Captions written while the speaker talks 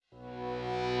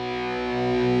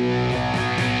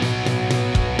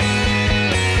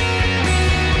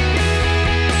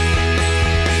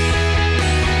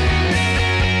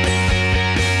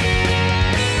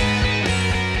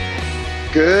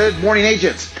Morning,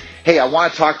 agents. Hey, I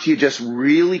want to talk to you just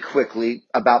really quickly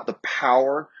about the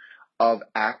power of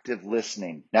active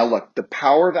listening. Now, look, the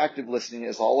power of active listening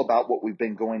is all about what we've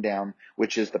been going down,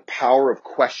 which is the power of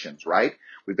questions, right?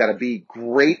 We've got to be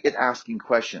great at asking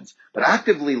questions. But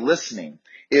actively listening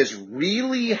is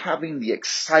really having the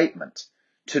excitement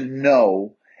to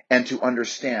know and to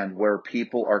understand where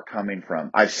people are coming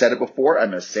from. I've said it before. I'm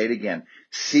going to say it again.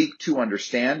 Seek to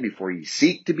understand before you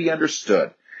seek to be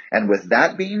understood. And with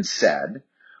that being said,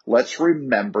 let's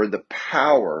remember the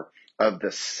power of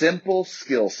the simple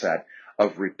skill set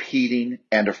of repeating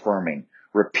and affirming.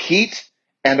 Repeat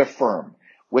and affirm,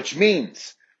 which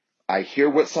means I hear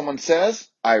what someone says,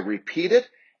 I repeat it,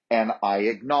 and I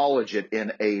acknowledge it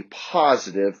in a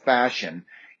positive fashion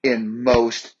in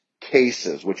most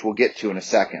cases, which we'll get to in a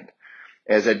second.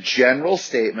 As a general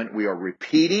statement, we are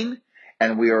repeating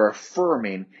and we are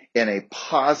affirming in a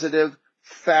positive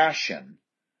fashion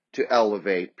to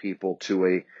elevate people to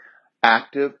a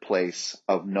active place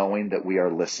of knowing that we are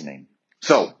listening.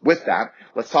 So with that,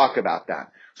 let's talk about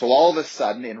that. So all of a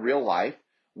sudden in real life,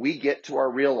 we get to our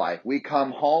real life. We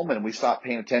come home and we stop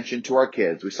paying attention to our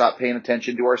kids. We stop paying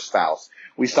attention to our spouse.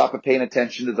 We stop paying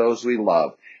attention to those we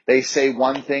love. They say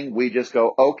one thing, we just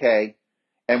go, okay.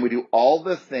 And we do all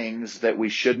the things that we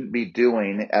shouldn't be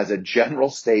doing as a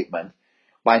general statement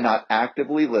by not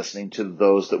actively listening to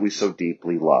those that we so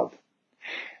deeply love.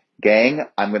 Gang,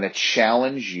 I'm going to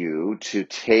challenge you to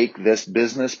take this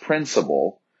business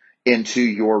principle into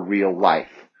your real life.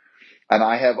 And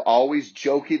I have always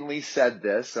jokingly said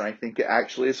this, and I think it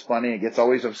actually is funny. It gets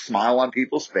always a smile on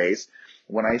people's face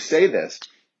when I say this.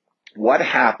 What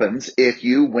happens if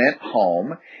you went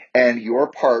home and your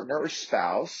partner or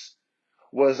spouse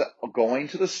was going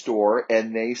to the store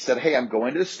and they said, hey, I'm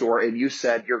going to the store, and you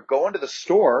said, you're going to the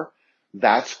store?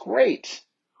 That's great.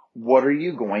 What are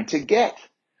you going to get?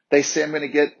 They say, I'm going to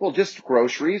get, well, just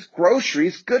groceries.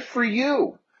 Groceries, good for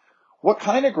you. What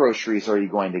kind of groceries are you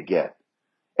going to get?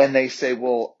 And they say,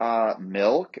 well,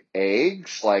 milk,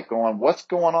 eggs, like going, what's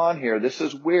going on here? This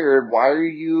is weird. Why are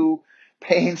you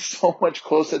paying so much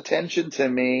close attention to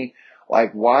me?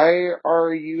 Like, why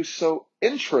are you so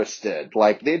interested?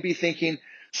 Like, they'd be thinking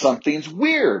something's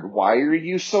weird. Why are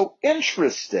you so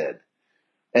interested?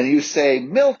 And you say,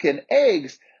 milk and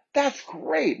eggs, that's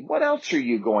great. What else are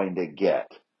you going to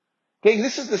get? Okay,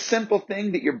 this is the simple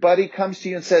thing that your buddy comes to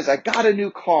you and says, I got a new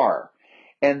car.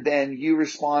 And then you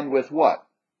respond with what?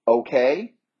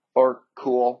 Okay? Or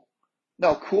cool?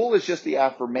 No, cool is just the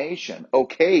affirmation.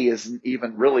 Okay isn't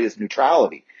even really is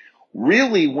neutrality.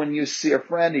 Really, when you see a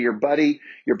friend or your buddy,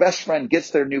 your best friend gets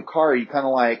their new car, you kind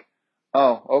of like,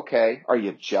 oh, okay. Are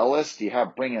you jealous? Do you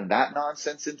have bringing that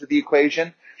nonsense into the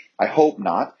equation? I hope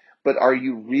not. But are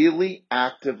you really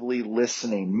actively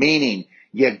listening? Meaning,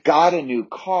 you got a new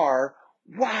car.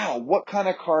 Wow, what kind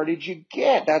of car did you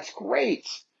get? That's great.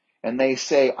 And they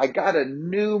say, I got a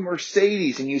new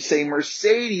Mercedes. And you say,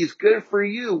 Mercedes, good for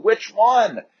you. Which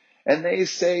one? And they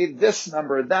say this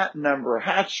number, that number,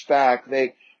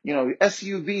 hatchback,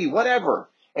 SUV, whatever.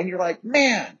 And you're like,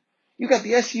 man, you got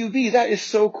the SUV. That is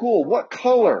so cool. What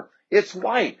color? It's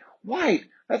white. White.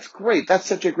 That's great. That's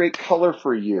such a great color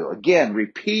for you. Again,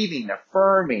 repeating,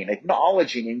 affirming,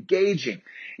 acknowledging, engaging.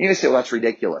 You may say, well, that's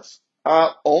ridiculous.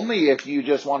 Only if you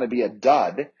just want to be a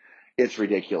dud, it's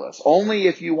ridiculous. Only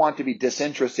if you want to be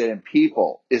disinterested in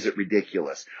people, is it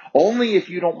ridiculous. Only if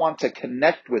you don't want to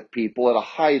connect with people at a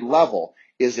high level,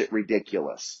 is it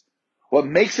ridiculous. What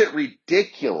makes it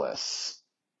ridiculous,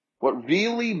 what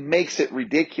really makes it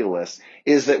ridiculous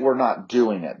is that we're not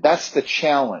doing it. That's the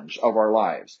challenge of our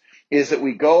lives, is that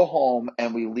we go home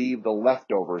and we leave the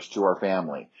leftovers to our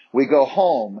family. We go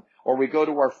home or we go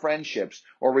to our friendships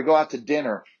or we go out to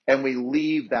dinner and we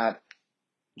leave that,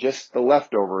 just the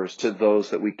leftovers, to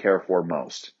those that we care for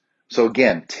most. So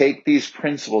again, take these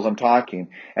principles I'm talking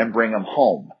and bring them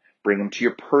home. Bring them to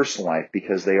your personal life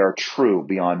because they are true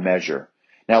beyond measure.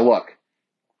 Now look,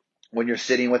 when you're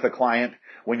sitting with a client,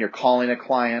 when you're calling a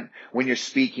client, when you're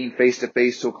speaking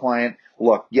face-to-face to a client,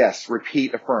 look, yes,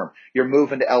 repeat, affirm. You're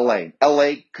moving to LA.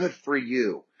 LA, good for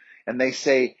you. And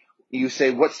you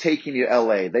say, what's taking you to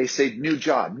LA? They say, new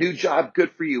job,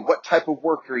 good for you. What type of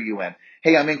work are you in?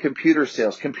 Hey, I'm in computer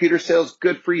sales. Computer sales,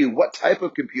 good for you. What type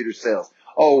of computer sales?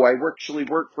 Oh, I actually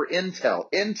work for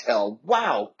Intel. Intel,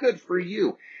 wow, good for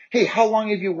you. Hey, how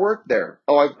long have you worked there?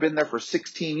 Oh, I've been there for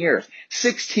 16 years.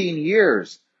 16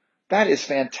 years. That is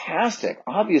fantastic.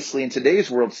 Obviously, in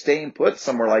today's world, staying put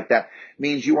somewhere like that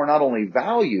means you are not only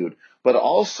valued, but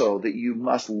also that you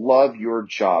must love your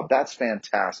job. That's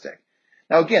fantastic.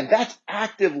 Now, again, that's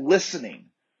active listening.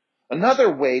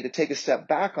 Another way to take a step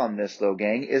back on this, though,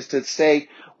 gang, is to say,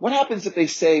 what happens if they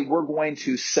say we're going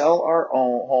to sell our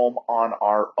own home on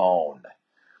our own?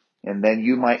 And then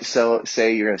you might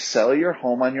say you're going to sell your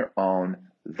home on your own.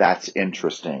 That's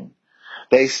interesting.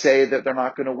 They say that they're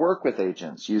not going to work with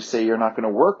agents. You say you're not going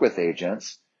to work with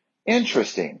agents.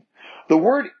 Interesting. The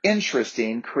word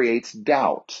interesting creates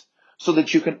doubt so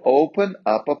that you can open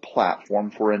up a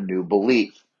platform for a new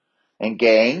belief. And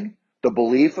gang, the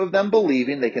belief of them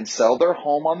believing they can sell their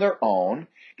home on their own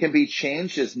can be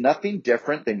changed as nothing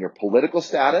different than your political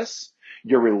status,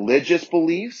 your religious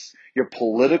beliefs, your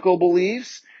political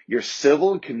beliefs, your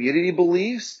civil and community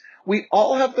beliefs. We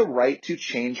all have the right to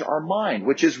change our mind,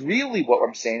 which is really what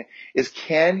I'm saying is,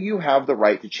 can you have the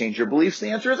right to change your beliefs? The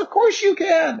answer is, of course you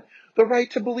can. The right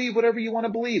to believe whatever you want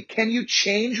to believe. Can you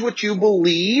change what you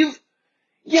believe?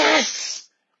 Yes.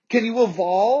 Can you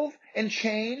evolve and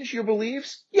change your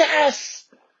beliefs? Yes.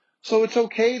 So it's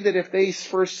okay that if they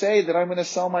first say that I'm going to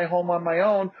sell my home on my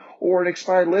own, or an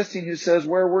expired listing who says,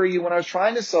 where were you when I was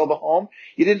trying to sell the home?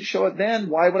 You didn't show it then.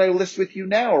 Why would I list with you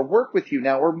now, or work with you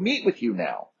now, or meet with you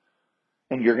now?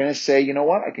 And you're going to say, you know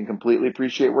what? I can completely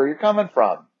appreciate where you're coming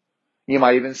from. You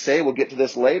might even say, we'll get to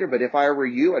this later, but if I were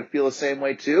you, I'd feel the same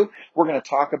way too. We're going to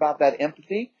talk about that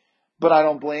empathy, but I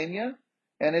don't blame you.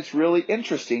 And it's really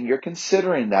interesting you're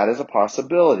considering that as a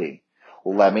possibility.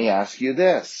 Let me ask you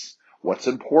this. What's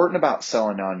important about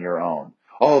selling on your own?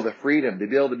 Oh, the freedom to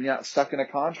be able to be not stuck in a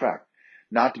contract.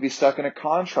 Not to be stuck in a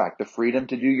contract. The freedom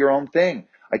to do your own thing.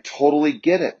 I totally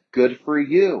get it. Good for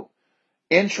you.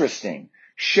 Interesting.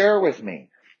 Share with me.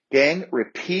 Gang,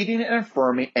 repeating and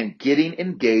affirming and getting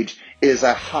engaged is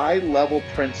a high-level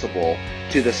principle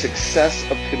to the success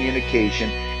of communication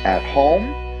at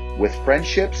home, with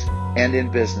friendships, and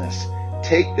in business.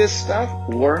 Take this stuff,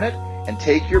 learn it, and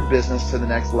take your business to the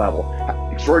next level. Have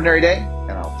an extraordinary day,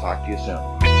 and I'll talk to you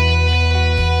soon.